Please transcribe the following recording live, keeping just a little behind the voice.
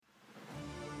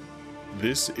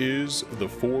This is the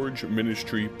Forge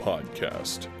Ministry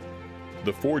Podcast.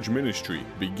 The Forge Ministry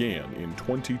began in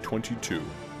 2022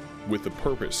 with the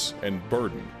purpose and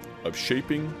burden of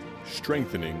shaping,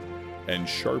 strengthening, and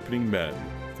sharpening men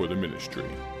for the ministry.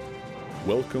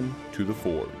 Welcome to the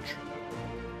Forge.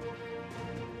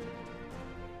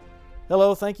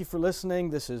 Hello, thank you for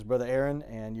listening. This is Brother Aaron,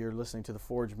 and you're listening to the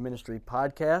Forge Ministry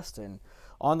Podcast. And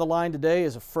on the line today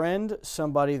is a friend,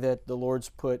 somebody that the Lord's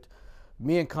put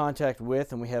me in contact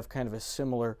with, and we have kind of a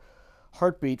similar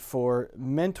heartbeat for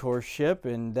mentorship,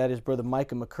 and that is Brother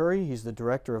Micah McCurry. He's the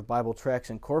director of Bible Tracts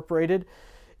Incorporated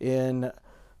in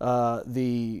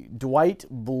the Dwight,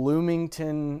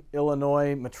 Bloomington,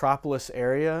 Illinois metropolis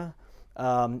area.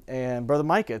 And Brother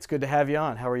Micah, it's good to have you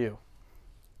on. How are you?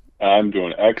 I'm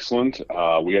doing excellent.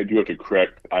 We do have to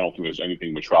correct, I don't think there's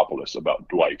anything metropolis about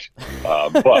Dwight.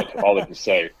 But all that to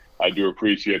say, I do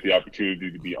appreciate the opportunity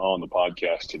to be on the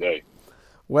podcast today.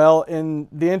 Well, in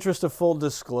the interest of full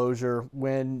disclosure,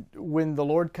 when the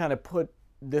Lord kind of put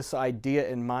this idea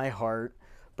in my heart,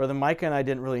 Brother Micah and I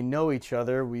didn't really know each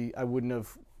other. I wouldn't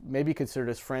have maybe considered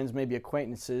us friends, maybe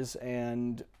acquaintances,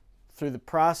 and through the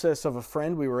process of a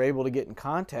friend, we were able to get in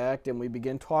contact, and we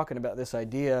began talking about this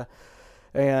idea.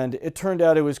 And it turned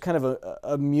out it was kind of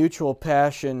a mutual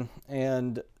passion,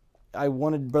 and I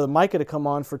wanted Brother Micah to come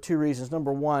on for two reasons.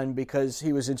 Number one, because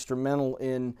he was instrumental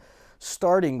in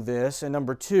starting this, and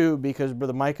number two, because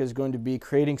Brother Micah is going to be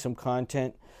creating some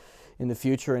content in the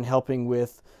future and helping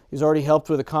with, he's already helped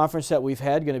with a conference that we've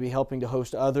had, going to be helping to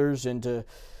host others and to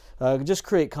just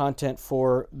create content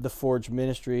for the Forge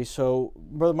Ministry. So,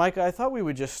 Brother Micah, I thought we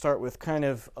would just start with kind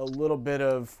of a little bit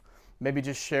of maybe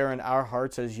just sharing our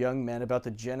hearts as young men about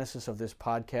the genesis of this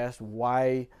podcast,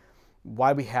 why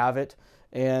we have it,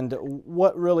 and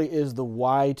what really is the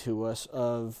why to us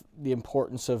of the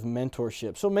importance of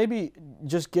mentorship. So maybe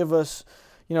just give us,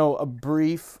 a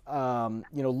brief,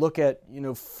 look at,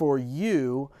 for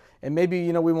you, and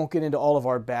maybe, we won't get into all of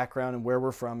our background and where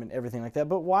we're from and everything like that,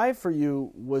 but why for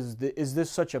you is this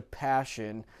such a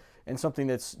passion and something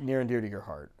that's near and dear to your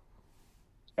heart?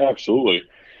 Absolutely.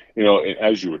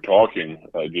 As you were talking,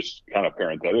 just kind of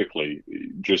parenthetically,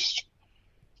 just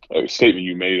a statement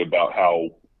you made about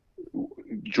how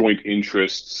joint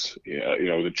interests,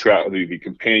 the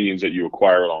companions that you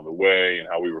acquire along the way, and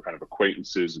how we were kind of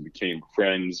acquaintances and became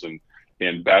friends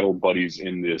and battle buddies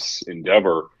in this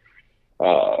endeavor.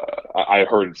 I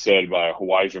heard it said by a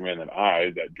wiser man than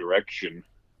I that direction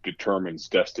determines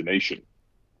destination.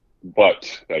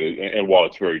 But and while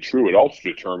it's very true, it also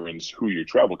determines who your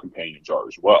travel companions are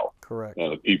as well. Correct.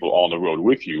 The people on the road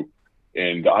with you.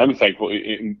 And I'm thankful,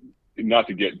 not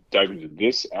to dive into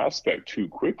this aspect too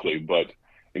quickly, but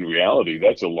in reality,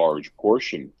 that's a large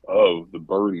portion of the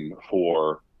burden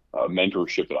for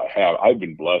mentorship that I have. I've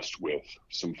been blessed with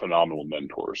some phenomenal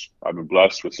mentors. I've been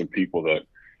blessed with some people that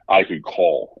I could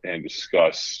call and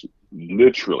discuss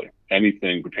literally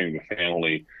anything pertaining to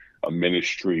family,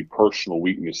 ministry, personal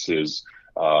weaknesses,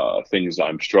 things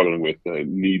I'm struggling with,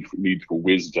 need for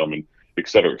wisdom, and et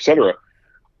cetera, et cetera.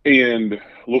 And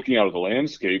looking out at the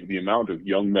landscape, the amount of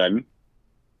young men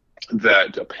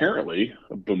that apparently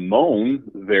bemoan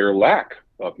their lack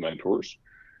of mentors.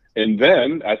 And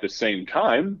then at the same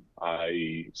time,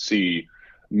 I see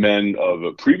men of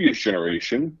a previous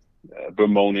generation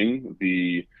bemoaning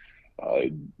the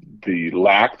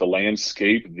lack, the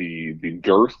landscape, the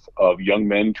dearth of young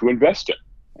men to invest in.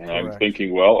 And Correct. I'm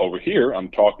thinking, well, over here, I'm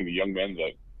talking to young men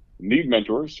that need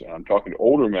mentors, and I'm talking to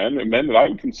older men, and men that I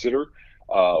would consider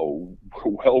well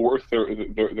worth their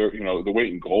the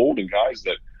weight in gold, and guys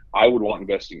that I would want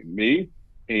investing in me.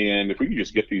 And if we could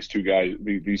just get these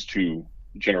two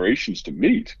generations to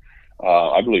meet,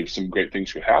 I believe some great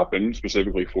things could happen,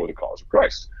 specifically for the cause of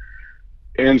Christ.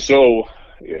 And so,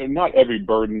 not every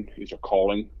burden is a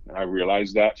calling, and I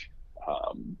realize that.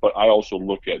 But I also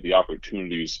look at the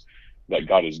opportunities that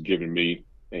God has given me,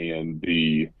 and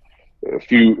the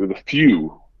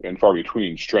few and far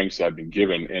between strengths that I've been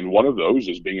given. And one of those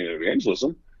is being in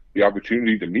evangelism, the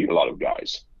opportunity to meet a lot of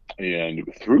guys. And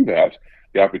through that,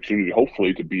 the opportunity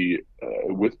hopefully to be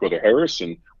with Brother Harris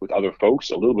and with other folks,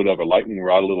 a little bit of a lightning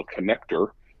rod, a little connector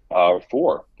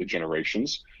for the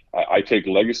generations. I take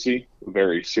legacy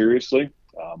very seriously,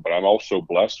 but I'm also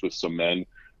blessed with some men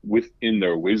within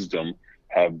their wisdom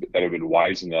that have been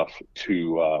wise enough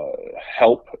to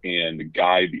help and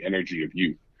guide the energy of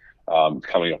youth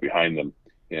coming up behind them.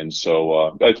 And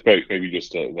so that's maybe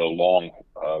just the long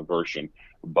version,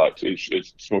 but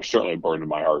it's most certainly a burden in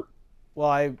my heart.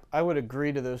 Well, I would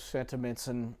agree to those sentiments,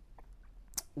 and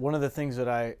one of the things that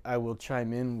I will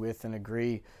chime in with and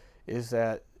agree is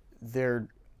that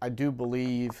I do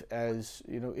believe, as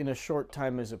you know, in a short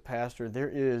time as a pastor, there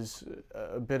is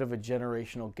a bit of a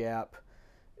generational gap,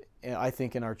 I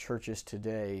think, in our churches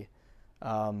today,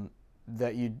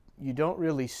 that you don't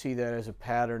really see that as a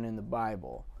pattern in the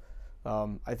Bible.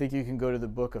 I think you can go to the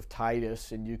book of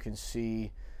Titus and you can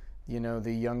see,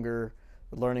 the younger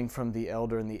learning from the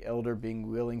elder and the elder being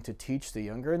willing to teach the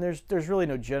younger. And there's really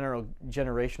no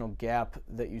generational gap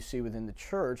that you see within the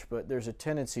church, but there's a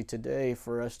tendency today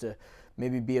for us to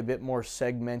maybe be a bit more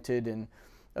segmented and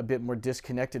a bit more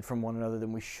disconnected from one another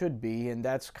than we should be. And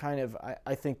that's kind of,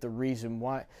 I think, the reason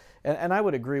why. And I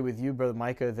would agree with you, Brother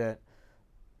Micah, that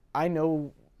I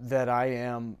know that I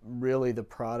am really the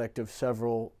product of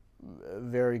several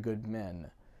very good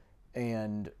men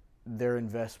and their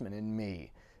investment in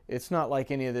me. It's not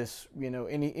like any of this,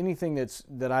 anything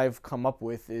that I've come up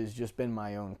with is just been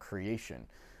my own creation.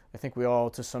 I think we all,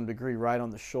 to some degree, ride on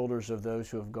the shoulders of those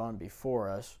who have gone before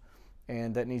us,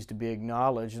 and that needs to be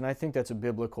acknowledged. And I think that's a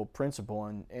biblical principle.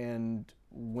 And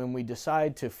when we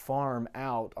decide to farm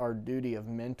out our duty of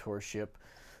mentorship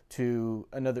to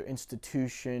another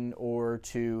institution or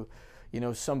to,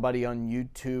 somebody on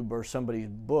YouTube or somebody's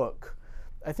book,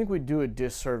 I think we do a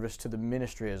disservice to the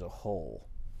ministry as a whole.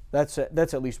 That's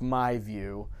at least my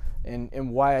view,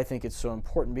 and why I think it's so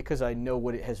important, because I know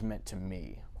what it has meant to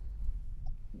me.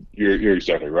 You're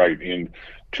exactly right. And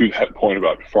to that point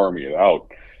about farming it out,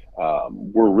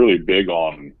 we're really big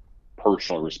on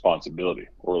personal responsibility,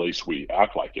 or at least we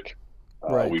act like it.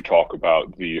 Right. We talk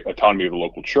about the autonomy of the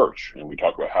local church, and we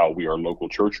talk about how we are local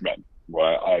churchmen.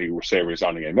 Well, I will say a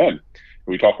resounding amen. And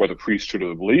we talk about the priesthood of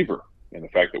the believer and the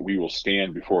fact that we will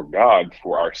stand before God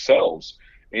for ourselves,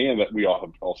 and that we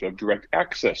also have direct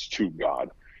access to God.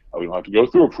 We don't have to go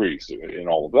through a priest and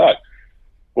all of that.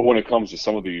 But when it comes to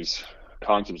some of these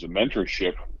concepts of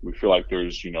mentorship, we feel like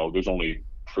there's only,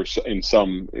 in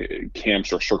some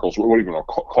camps or circles, what do you even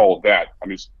call it that? I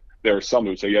mean, there are some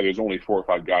that would say, there's only 4 or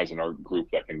 5 guys in our group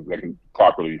that can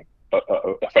properly,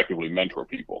 effectively mentor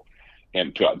people.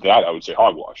 And to that, I would say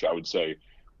hogwash. I would say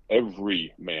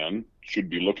every man should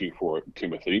be looking for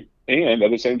Timothy, and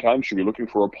at the same time should be looking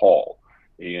for a Paul.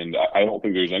 And I don't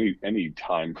think there's any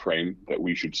time frame that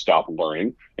we should stop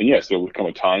learning. And yes, there will come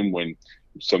a time when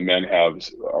some men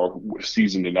are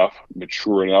seasoned enough,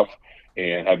 mature enough,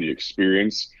 and have the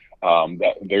experience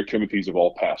that their Timothys have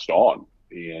all passed on.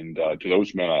 And to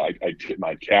those men, I tip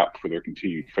my cap for their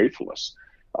continued faithfulness.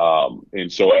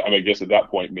 And so I guess at that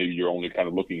point, maybe you're only kind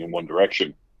of looking in one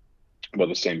direction. But at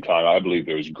the same time, I believe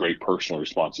there's great personal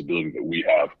responsibility that we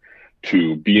have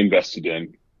to be invested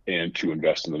in and to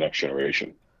invest in the next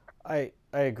generation. I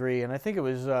agree, and I think it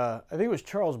was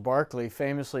Charles Barkley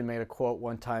famously made a quote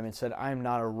one time and said, "I'm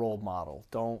not a role model.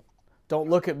 Don't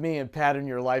look at me and pattern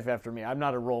your life after me. I'm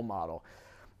not a role model."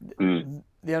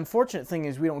 The unfortunate thing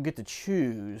is we don't get to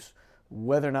choose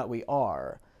whether or not we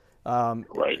are.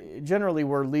 Right. Generally,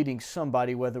 we're leading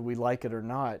somebody whether we like it or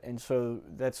not, and so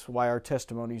that's why our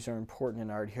testimonies are important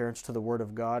and our adherence to the Word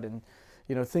of God, and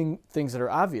things that are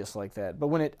obvious like that.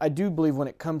 But I do believe when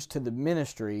it comes to the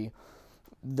ministry,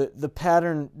 the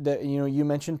pattern that you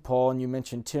mentioned Paul and you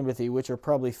mentioned Timothy, which are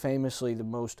probably famously the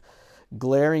most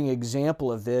glaring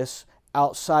example of this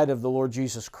outside of the Lord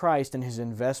Jesus Christ and his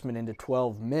investment into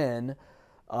 12 men.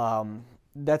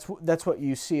 That's what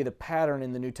you see, the pattern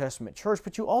in the New Testament church,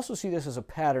 but you also see this as a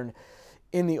pattern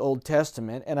in the Old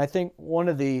Testament. And I think one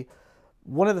of the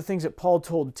things that Paul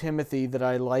told Timothy that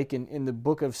I like in the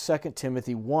book of 2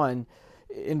 Timothy 1,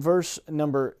 in verse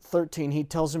number 13, he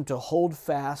tells him to hold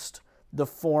fast the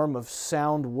form of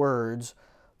sound words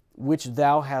which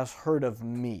thou hast heard of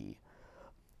me.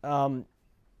 And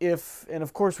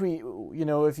of course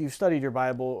if you've studied your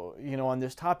Bible, on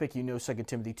this topic, 2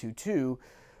 Timothy 2:2,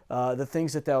 the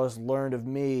things that thou hast learned of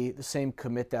me, the same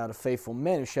commit thou to faithful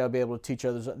men who shall be able to teach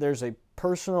others. There's a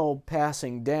personal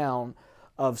passing down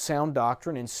of sound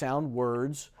doctrine and sound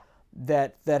words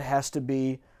that has to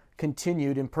be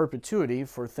continued in perpetuity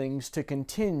for things to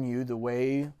continue the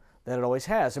way that it always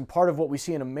has. And part of what we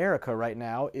see in America right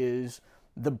now is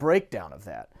the breakdown of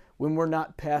that. When we're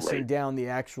not passing down the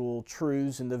actual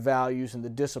truths and the values and the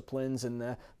disciplines and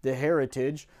the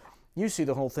heritage, you see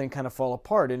the whole thing kind of fall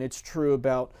apart. And it's true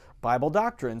about Bible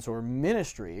doctrines or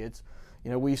ministry. It's,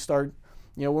 we start,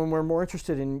 when we're more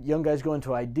interested in young guys going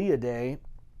to Idea Day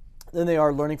than they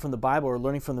are learning from the Bible or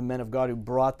learning from the men of God who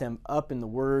brought them up in the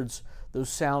words, those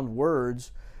sound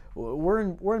words, we're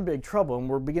in big trouble, and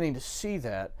we're beginning to see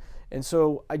that. And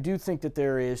so I do think that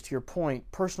there is, to your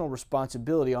point, personal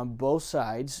responsibility on both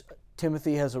sides.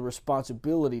 Timothy has a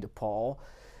responsibility to Paul,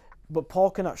 but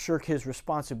Paul cannot shirk his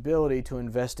responsibility to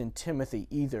invest in Timothy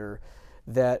either.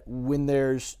 that when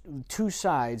there's two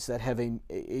sides that have a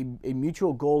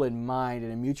mutual goal in mind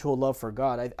and a mutual love for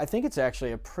God, I think it's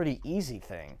actually a pretty easy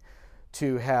thing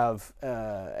to have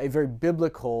a very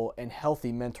biblical and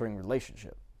healthy mentoring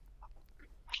relationship.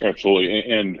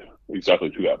 Absolutely. And exactly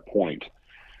to that point,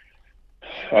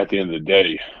 at the end of the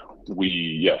day,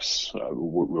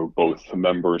 we're both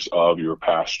members of, you're a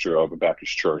pastor of a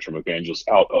Baptist church. I'm an evangelist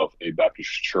out of a Baptist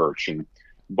church.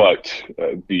 But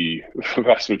the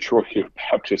vast majority of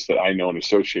Baptists that I know and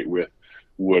associate with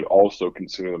would also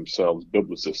consider themselves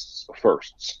biblicists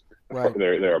firsts. Right.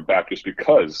 They are Baptists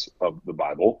because of the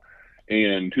Bible.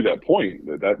 And to that point,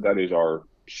 that is our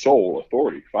sole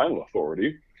authority, final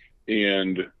authority.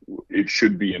 And it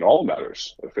should be in all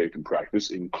matters of faith and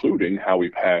practice, including how we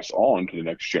pass on to the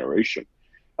next generation.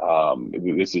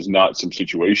 This is not some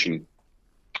situation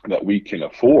that we can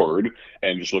afford.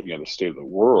 And just looking at the state of the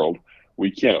world,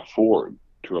 we can't afford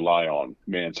to rely on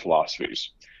man's philosophies.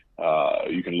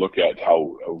 You can look at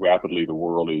how rapidly the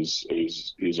world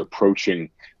is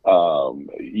approaching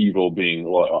evil being,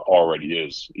 well, already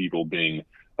is evil being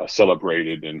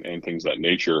celebrated and things of that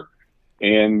nature.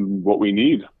 And what we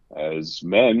need as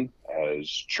men, as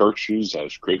churches,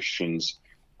 as Christians,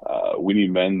 we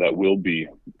need men that will be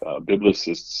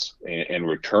biblicists and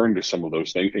return to some of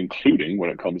those things, including when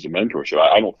it comes to mentorship.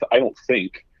 I don't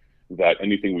think that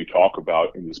anything we talk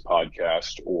about in this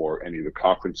podcast or any of the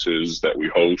conferences that we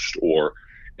host or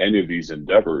any of these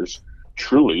endeavors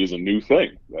truly is a new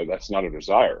thing. That's not a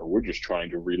desire. We're just trying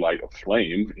to relight a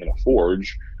flame in a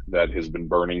forge that has been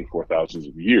burning for thousands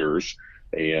of years,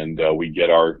 and we get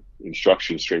our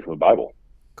instructions straight from the Bible.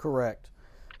 Correct.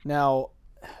 Now,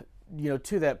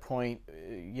 to that point,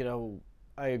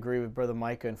 I agree with Brother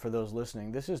Micah, and for those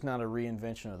listening, this is not a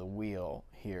reinvention of the wheel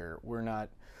here. We're not,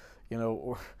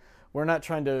 we're not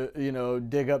trying to,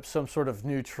 dig up some sort of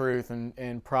new truth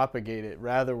and propagate it.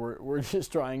 Rather, we're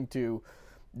just trying to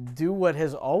do what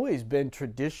has always been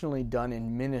traditionally done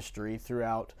in ministry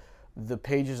throughout the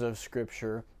pages of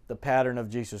Scripture, the pattern of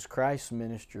Jesus Christ's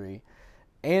ministry,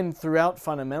 and throughout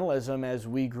fundamentalism as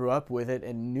we grew up with it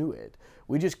and knew it.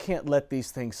 We just can't let these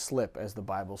things slip, as the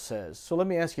Bible says. So let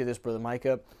me ask you this, Brother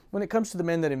Micah. When it comes to the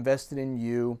men that invested in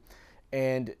you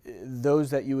and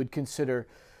those that you would consider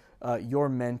your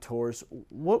mentors,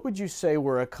 what would you say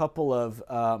were a couple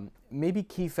of maybe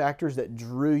key factors that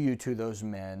drew you to those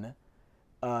men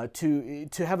to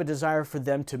have a desire for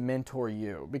them to mentor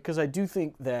you? Because I do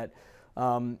think that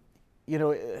we're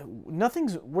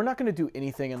not going to do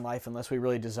anything in life unless we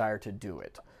really desire to do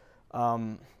it.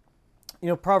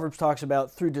 Proverbs talks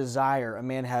about, through desire, a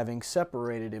man having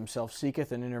separated himself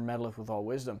seeketh and intermeddleth with all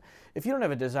wisdom. If you don't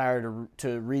have a desire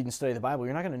to read and study the Bible,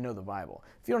 you're not going to know the Bible.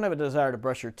 If you don't have a desire to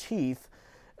brush your teeth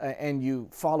and you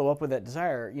follow up with that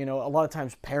desire, a lot of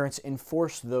times parents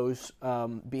enforce those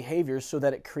behaviors so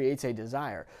that it creates a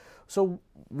desire. So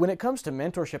when it comes to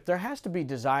mentorship, there has to be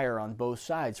desire on both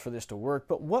sides for this to work.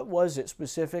 But what was it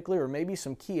specifically, or maybe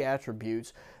some key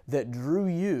attributes, that drew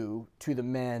you to the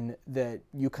men that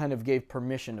you kind of gave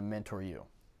permission to mentor you?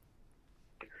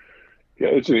 Yeah,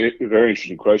 it's a very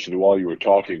interesting question. While you were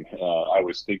talking, I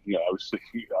was thinking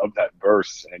of that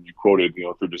verse, and you quoted,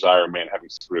 through desire, man having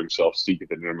separated himself,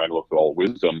 seeketh and intermeddleth with all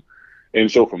wisdom.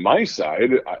 And so from my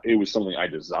side, it was something I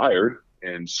desired.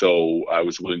 And so I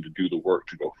was willing to do the work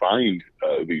to go find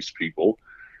these people.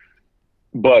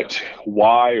 But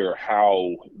why or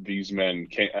how these men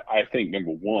came, I think,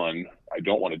 number one, I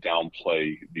don't want to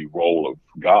downplay the role of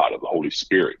God, of the Holy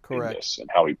Spirit, Correct, in this, and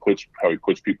how he puts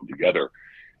people together.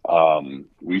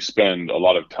 We spend a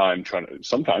lot of time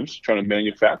sometimes trying to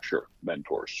manufacture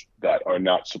mentors that are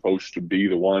not supposed to be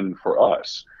the one for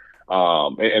us.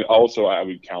 And also I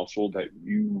would counsel that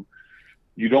you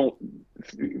don't,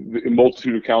 in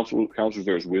multitude of counselors,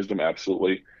 there's wisdom,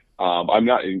 absolutely. I'm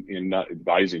not not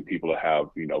advising people to have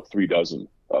 36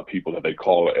 people that they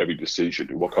call at every decision.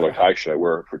 What color tie should I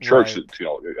wear for church? Right.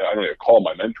 I don't need to call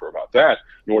my mentor about that,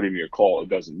 nor do you need to call a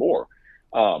dozen more.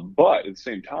 But at the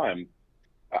same time,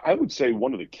 I would say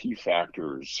one of the key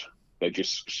factors that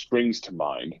just springs to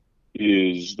mind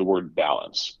is the word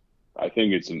balance. I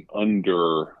think it's an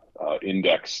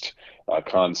indexed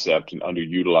concept and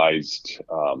underutilized,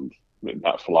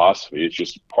 not philosophy. It's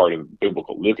just part of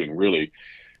biblical living, really.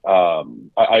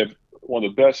 I've one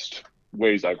of the best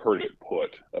ways I've heard it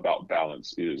put about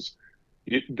balance is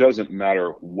it doesn't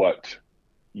matter what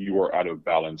you are out of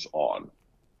balance on.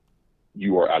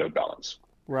 You are out of balance.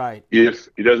 Right. If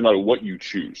it doesn't matter what you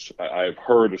choose. I've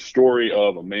heard a story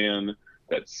of a man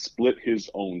that split his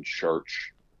own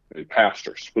church, a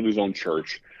pastor split his own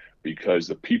church because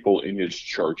the people in his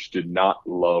church did not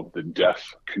love the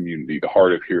deaf community, the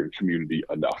hard of hearing community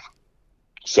enough.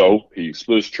 So he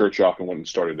split his church off and went and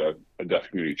started a deaf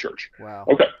community church. Wow.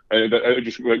 Okay, and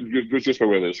just by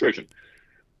way of illustration.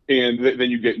 And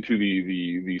then you get into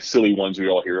the silly ones we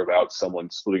all hear about, someone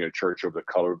splitting a church over the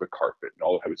color of the carpet, and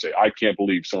all that. I would say, I can't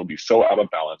believe someone would be so out of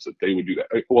balance that they would do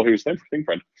that. Well, here's the thing,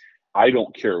 friend. I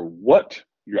don't care what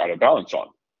you're out of balance on.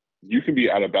 You can be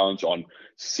out of balance on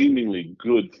seemingly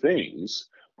good things,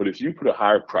 but if you put a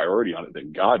higher priority on it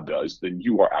than God does, then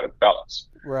you are out of balance.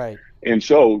 Right. And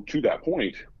so, to that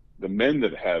point, the men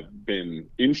that have been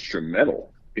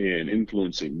instrumental in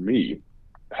influencing me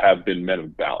have been men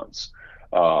of balance.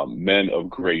 Men of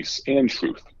grace and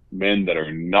truth, men that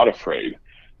are not afraid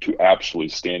to absolutely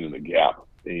stand in the gap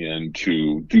and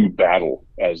to do battle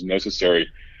as necessary.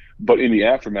 But in the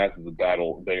aftermath of the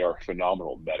battle, they are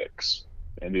phenomenal medics,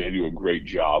 and they do a great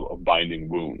job of binding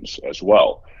wounds as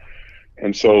well.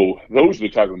 And so those are the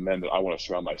type of men that I want to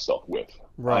surround myself with.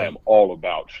 Right. I am all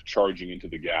about charging into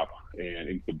the gap and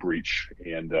into the breach,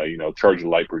 and charge the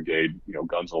light brigade.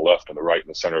 Guns on the left and the right and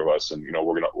the center of us, and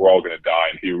we're all gonna die.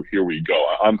 And here we go.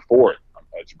 I'm for it.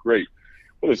 That's great.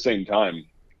 But at the same time,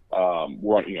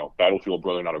 we're on battlefield,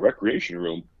 brother, not a recreation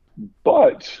room.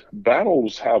 But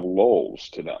battles have lulls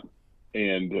to them,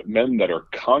 and men that are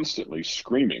constantly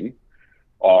screaming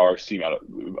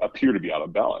appear to be out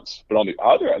of balance. But on the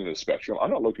other end of the spectrum,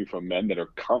 I'm not looking for men that are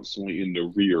constantly in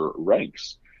the rear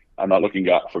ranks. I'm not looking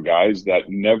for guys that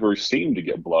never seem to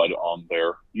get blood on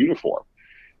their uniform.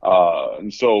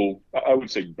 And so I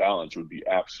would say balance would be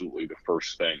absolutely the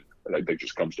first thing that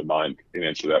just comes to mind in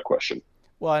answer to that question.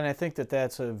 Well, and I think that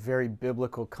that's a very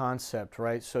biblical concept,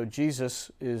 right? So Jesus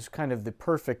is kind of the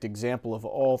perfect example of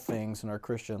all things in our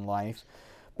Christian life.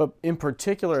 But in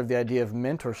particular, the idea of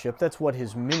mentorship, that's what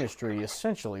his ministry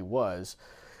essentially was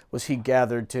he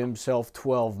gathered to himself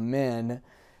 12 men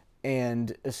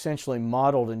and essentially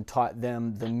modeled and taught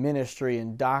them the ministry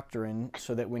and doctrine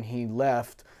so that when he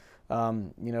left,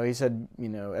 he said,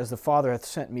 as the Father hath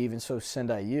sent me, even so send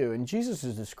I you. And Jesus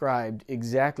is described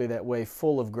exactly that way,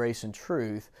 full of grace and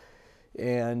truth.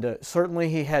 And certainly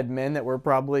he had men that were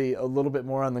probably a little bit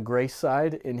more on the grace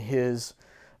side in his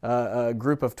a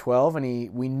group of 12,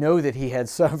 and we know that he had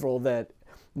several that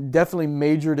definitely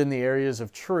majored in the areas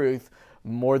of truth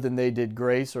more than they did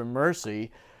grace or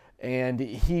mercy, and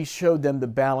he showed them the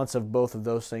balance of both of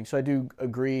those things. So I do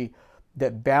agree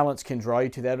that balance can draw you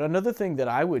to that. Another thing that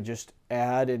I would just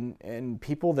add, and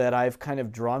people that I've kind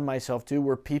of drawn myself to,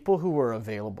 were people who were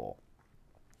available.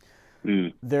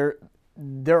 There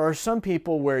are some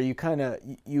people where you kind of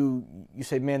you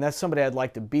say, man, that's somebody I'd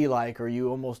like to be like, or you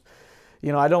almost,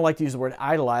 I don't like to use the word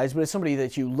idolize, but it's somebody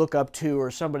that you look up to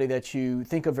or somebody that you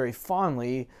think of very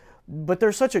fondly, but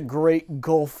there's such a great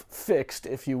gulf fixed,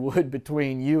 if you would,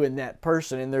 between you and that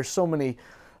person, and there's so many,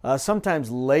 sometimes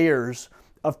layers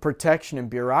of protection and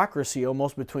bureaucracy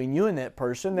almost between you and that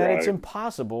person that It's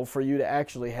impossible for you to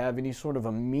actually have any sort of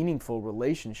a meaningful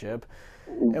relationship.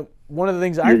 And one of the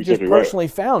things I've just personally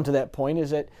found to that point is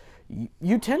that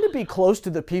you tend to be close to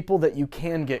the people that you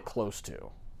can get close to.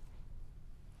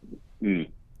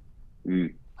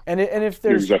 And if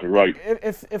there's, you're exactly right.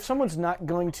 If someone's not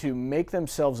going to make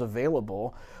themselves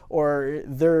available, or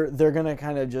they're going to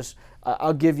kind of just,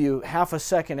 I'll give you half a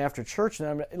second after church, and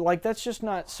I'm like, that's just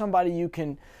not somebody you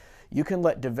can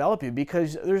let develop you,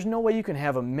 because there's no way you can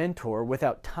have a mentor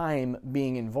without time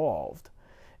being involved.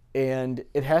 And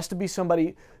it has to be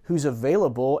somebody who's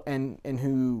available and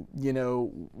who,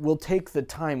 will take the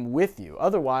time with you.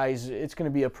 Otherwise, it's going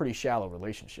to be a pretty shallow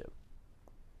relationship.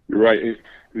 You're right.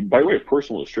 By way of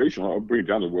personal illustration, I'll bring it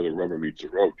down to where the rubber meets the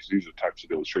road, because these are the types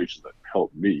of illustrations that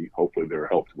help me. Hopefully they're a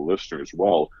help to the listener as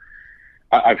well.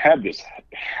 I've had this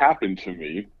happen to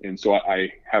me, and so I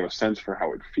have a sense for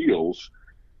how it feels.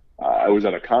 I was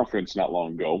at a conference not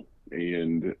long ago,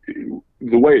 and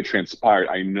the way it transpired,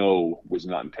 I know was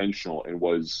not intentional and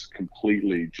was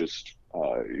completely just,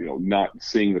 not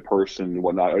seeing the person and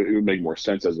whatnot. It would make more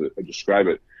sense as I describe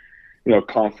it.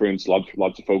 Conference,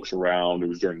 lots of folks around. It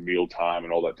was during mealtime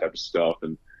and all that type of stuff.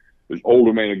 And there's an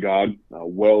older man of God,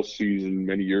 well-seasoned,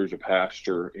 many years of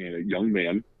pastor, and a young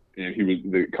man. And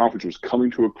the conference was coming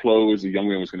to a close. The young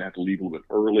man was going to have to leave a little bit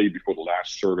early before the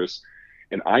last service.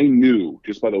 And I knew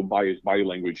just by his body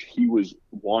language, he was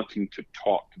wanting to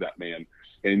talk to that man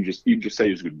and just say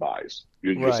his goodbyes.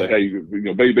 Just say, hey,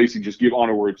 basically just give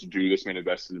honor words to do. This man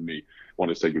invested in me. Want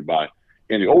to say goodbye.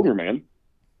 And the older man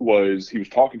he was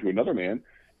talking to another man,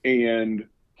 and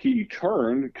he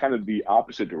turned kind of the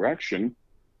opposite direction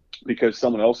because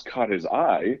someone else caught his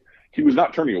eye. He was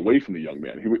not turning away from the young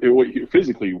man. He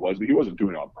physically was, but he wasn't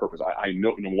doing it on purpose. I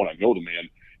know, number one, I know the man,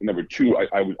 and number two,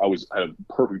 I was at a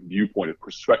perfect viewpoint, a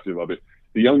perspective of it.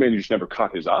 The young man just never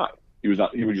caught his eye. He was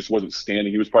not. He just wasn't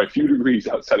standing. He was probably a few degrees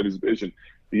outside of his vision.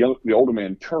 The older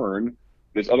man turned.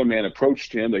 This other man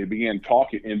approached him. They began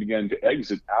talking and began to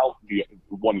exit out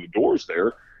one of the doors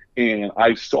there. And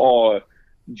I saw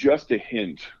just a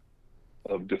hint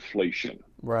of deflation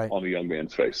on the young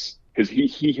man's face, because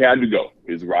he had to go.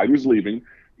 His ride was leaving.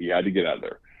 He had to get out of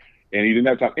there, and he didn't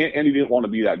have time. And he didn't want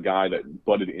to be that guy that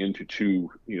butted into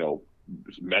two,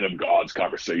 men of God's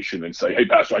conversation and say, "Hey,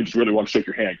 Pastor, I just really want to shake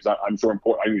your hand because I'm so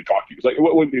important. I need to talk to you." It's like,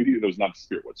 it was not the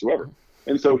spirit whatsoever.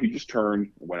 And so he just turned,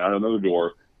 went out another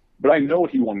door. But I know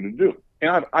what he wanted to do,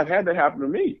 and I've had that happen to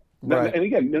me. Right. And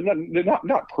again,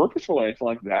 not purposeful or anything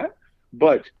like that.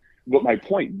 But my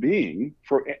point being,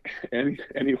 for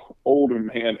any older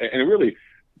man, and really,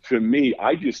 to me,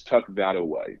 I just tuck that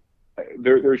away.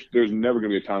 There's never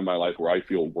going to be a time in my life where I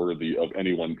feel worthy of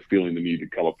anyone feeling the need to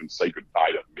come up and say goodbye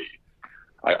to me.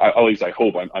 At least I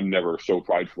hope I'm never so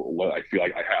prideful that I feel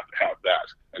like I have to have that,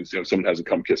 and someone hasn't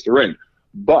come kiss the ring.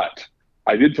 But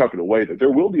I did tuck it away that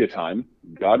there will be a time,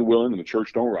 God willing, and the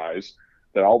church don't rise,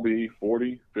 that I'll be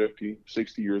 40, 50,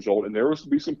 60 years old, and there will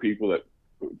be some people that,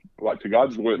 like, to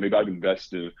God's glory, that maybe I've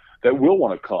invested in, that will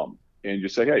want to come and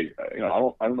just say, "Hey, I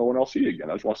don't know when I'll see you again.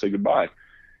 I just want to say goodbye."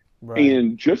 Right.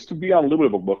 And just to be on a little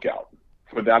bit of a lookout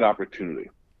for that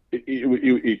opportunity.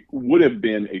 It would have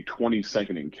been a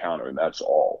 20-second encounter, and that's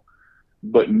all.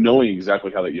 But knowing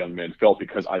exactly how that young man felt,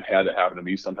 because I've had it happen to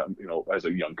me sometimes, as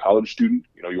a young college student,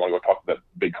 you want to go talk to that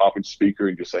big conference speaker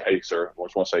and just say, "Hey, sir, I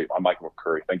just want to say, I'm Micah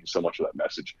McCurry. Thank you so much for that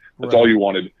message." That's all you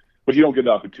wanted. But you don't get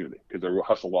the opportunity because they're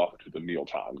hustled off to the meal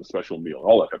time, the special meal, and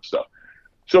all that type of stuff.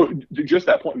 So just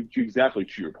that point, exactly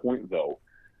to your point, though,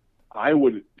 I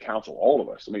would counsel all of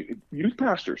us. I mean, youth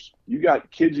pastors, you got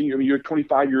kids, you're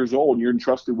 25 years old, and you're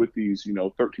entrusted with these,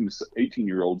 13 to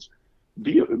 18-year-olds.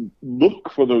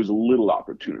 Look for those little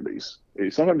opportunities.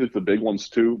 Sometimes it's the big ones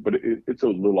too, but it's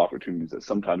those little opportunities that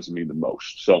sometimes mean the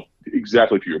most. So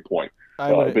exactly to your point,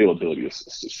 availability is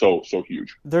so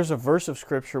huge. There's a verse of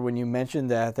scripture when you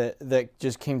mentioned that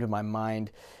just came to my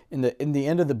mind. In the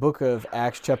end of the book of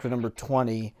Acts, chapter number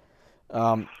 20,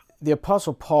 the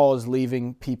Apostle Paul is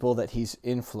leaving people that he's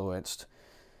influenced.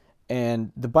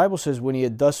 And the Bible says, when he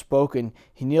had thus spoken,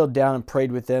 he kneeled down and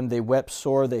prayed with them. They wept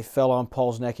sore. They fell on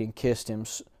Paul's neck and kissed him,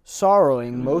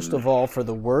 sorrowing most of all for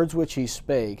the words which he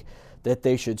spake, that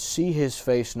they should see his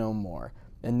face no more.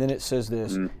 And then it says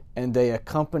this, and they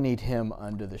accompanied him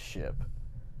unto the ship.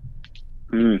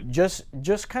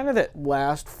 Just kind of that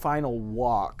last final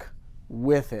walk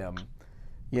with him.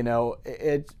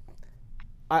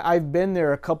 I've been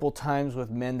there a couple times with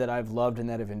men that I've loved and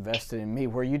that have invested in me,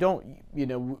 where you don't,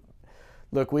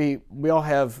 look, we all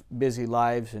have busy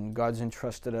lives, and God's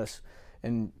entrusted us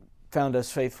and found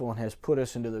us faithful and has put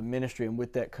us into the ministry, and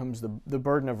with that comes the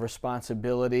burden of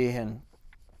responsibility. And,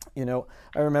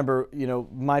 I remember,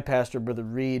 my pastor, Brother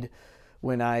Reed,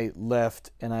 when I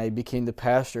left and I became the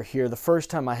pastor here, the first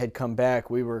time I had come back,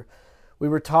 we were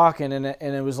talking, and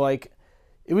it was like,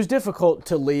 it was difficult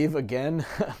to leave again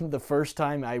the first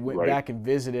time I went back and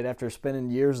visited after spending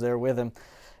years there with him.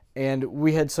 And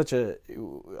we have such a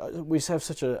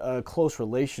close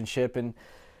relationship, and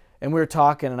we were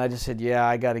talking, and I just said, "Yeah,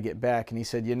 I got to get back." And he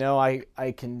said,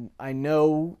 "I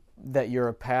know that you're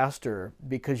a pastor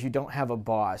because you don't have a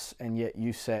boss, and yet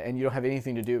you say, and you don't have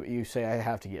anything to do. You say, I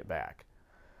have to get back."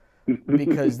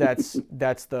 Because that's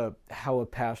how a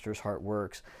pastor's heart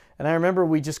works. And I remember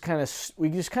we just kind of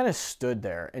stood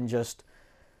there and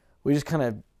we just kind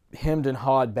of hemmed and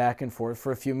hawed back and forth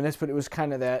for a few minutes. But it was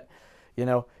kind of that,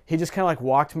 he just kind of like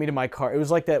walked me to my car. It was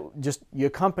like that. Just you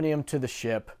accompany him to the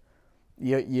ship,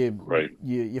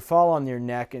 you fall on their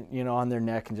neck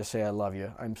and just say, "I love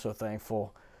you. I'm so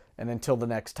thankful." And until the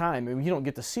next time, you don't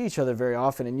get to see each other very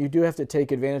often, and you do have to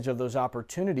take advantage of those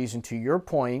opportunities. And to your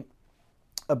point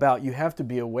about, you have to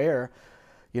be aware,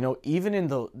 even in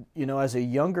the, as a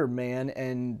younger man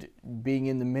and being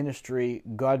in the ministry,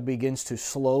 God begins to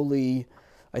slowly,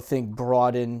 I think,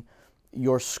 broaden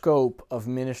your scope of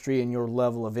ministry and your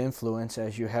level of influence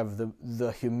as you have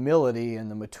the humility and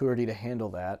the maturity to handle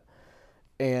that.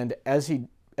 And as he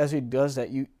does that,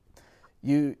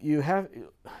 you have,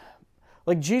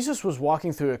 like, Jesus was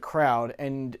walking through a crowd,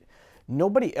 and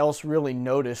nobody else really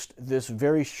noticed this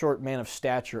very short man of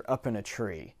stature up in a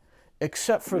tree,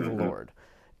 except for the Lord.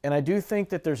 And I do think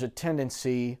that there's a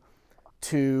tendency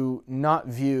to not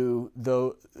view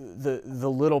the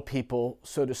little people,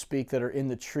 so to speak, that are in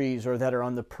the trees or that are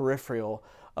on the peripheral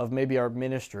of maybe our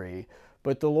ministry.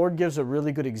 But the Lord gives a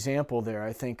really good example there,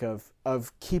 I think,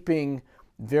 of keeping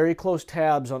very close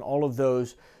tabs on all of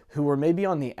those who were maybe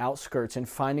on the outskirts and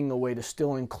finding a way to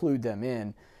still include them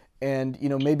in. and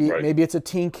maybe it's a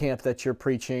teen camp that you're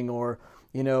preaching, or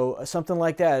something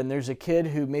like that, and there's a kid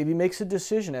who maybe makes a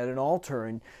decision at an altar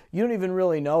and you don't even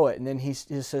really know it, and then he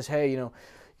says, hey,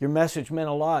 your message meant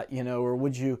a lot, or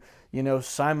would you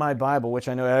sign my Bible, which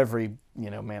I know every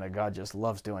man of God just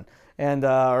loves doing, and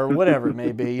or whatever it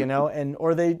may be, and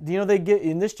or they get,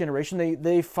 in this generation,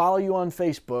 they follow you on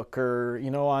Facebook, or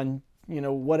on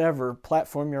whatever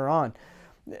platform you're on.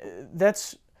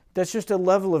 That's just a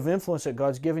level of influence that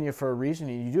God's given you for a reason,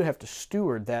 and you do have to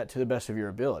steward that to the best of your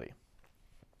ability.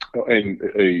 And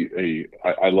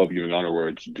I love giving honor where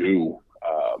it's due.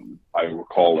 I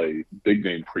recall a big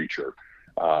name preacher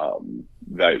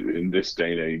that in this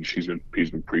day and age, he's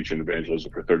been preaching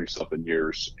evangelism for 30-something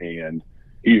years, and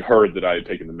he heard that I had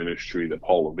taken the ministry that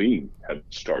Paul Levine had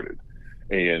started.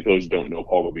 And those who don't know,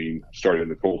 Paul Levine started in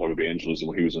the full-time evangelism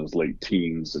when he was in his late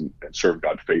teens, and served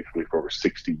God faithfully for over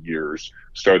 60 years.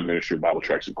 Started the ministry of Bible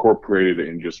Tracts Incorporated,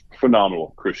 and just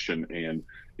phenomenal Christian, and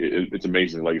it's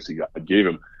amazing the legacy God gave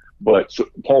him. But so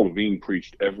Paul Levine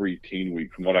preached every teen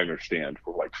week, from what I understand,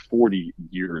 for like 40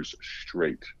 years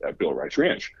straight at Bill Wright's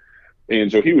Ranch.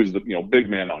 And so he was the big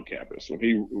man on campus. When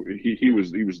he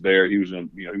was there, he was gonna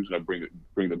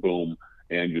bring the boom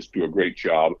and just do a great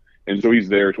job. And so he's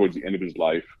there towards the end of his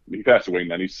life. He passed away in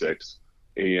 96,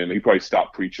 and he probably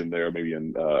stopped preaching there maybe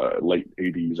in late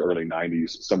 80s, early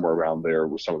 90s, somewhere around there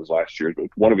with some of his last years. But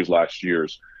one of his last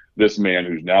years, this man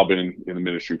who's now been in the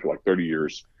ministry for like 30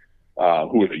 years,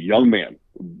 who was a young man,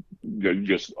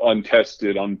 just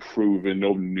untested, unproven,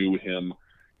 no one knew him.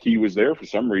 He was there for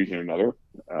some reason or another.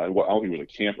 I don't think he was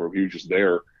a camper. He was just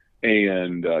there,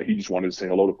 and he just wanted to say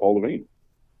hello to Paul Levine.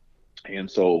 And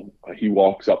so he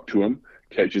walks up to him,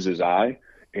 catches his eye,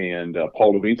 and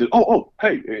Paul Levine says, "Oh,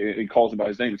 hey!" And he calls him by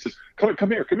his name and says,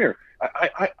 "Come here.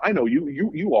 I know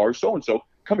you are so and so.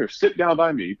 Come here, sit down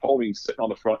by me." Paul Levine's sitting on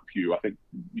the front pew. I think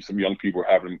some young people were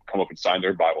having him come up and sign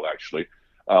their Bible, actually.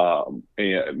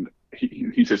 And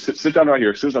he says, sit down right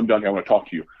here. As soon as I'm done here, I want to talk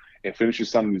to you. And finishes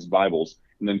signing his Bibles,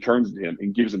 and then turns to him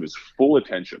and gives him his full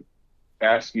attention,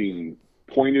 asking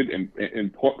pointed and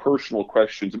personal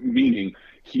questions, meaning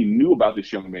he knew about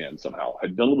this young man somehow,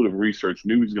 had done a little bit of research,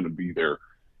 knew he was going to be there,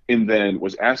 and then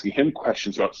was asking him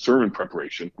questions about sermon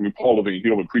preparation. I mean, Paul Levine, he'd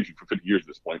been preaching for 50 years at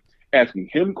this point, asking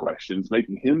him questions,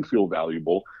 making him feel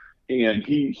valuable. And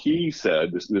he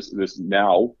said, this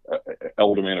now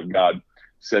elder man of God,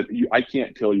 said, I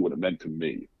can't tell you what it meant to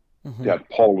me to have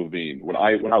Paul Levine, when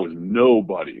I was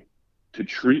nobody, to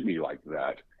treat me like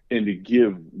that and to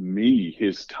give me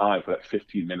his time for that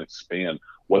 15-minute span,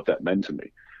 what that meant to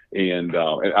me. And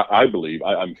I believe,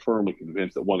 I'm firmly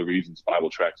convinced that one of the reasons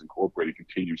Bible Tracts Incorporated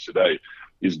continues today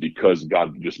is because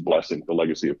God just blessing the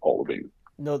legacy of Paul Levine.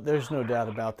 No, there's no doubt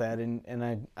about that.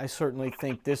 And I certainly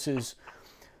think this is,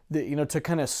 to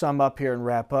kind of sum up here and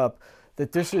wrap up,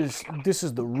 that this is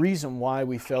the reason why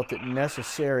we felt it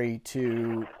necessary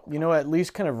to, at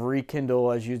least kind of rekindle,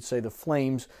 as you'd say, the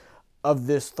flames of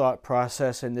this thought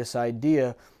process and this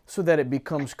idea, so that it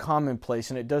becomes commonplace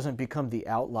and it doesn't become the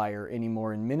outlier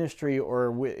anymore in ministry,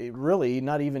 or really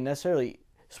not even necessarily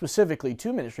specifically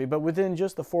to ministry, but within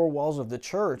just the four walls of the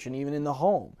church and even in the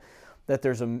home, that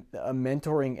there's a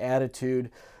mentoring attitude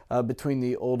between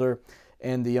the older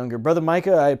and the younger. Brother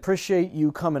Micah, I appreciate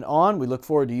you coming on. We look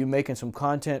forward to you making some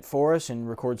content for us and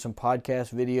record some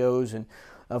podcast videos. And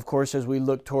of course, as we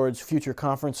look towards future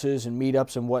conferences and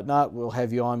meetups and whatnot, we'll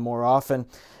have you on more often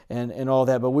and all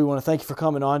that. But we want to thank you for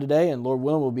coming on today, and Lord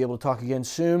willing, we'll be able to talk again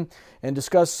soon and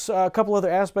discuss a couple other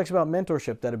aspects about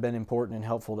mentorship that have been important and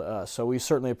helpful to us. So we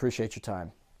certainly appreciate your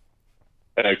time.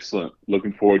 Excellent.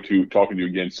 Looking forward to talking to you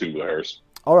again soon, Brother Harris.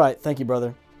 All right. Thank you,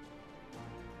 brother.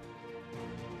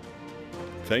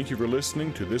 Thank you for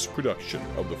listening to this production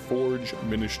of the Forge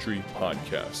Ministry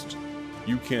Podcast.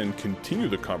 You can continue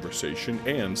the conversation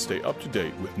and stay up to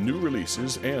date with new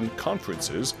releases and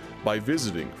conferences by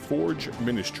visiting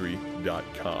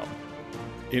forgeministry.com.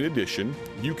 In addition,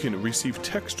 you can receive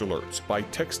text alerts by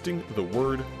texting the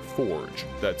word FORGE,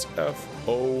 that's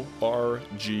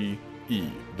FORGE,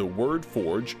 the word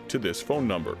FORGE, to this phone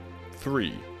number,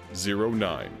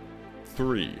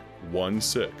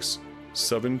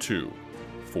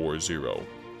 309-316-7240.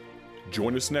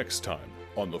 Join us next time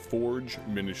on the Forge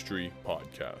Ministry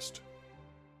Podcast.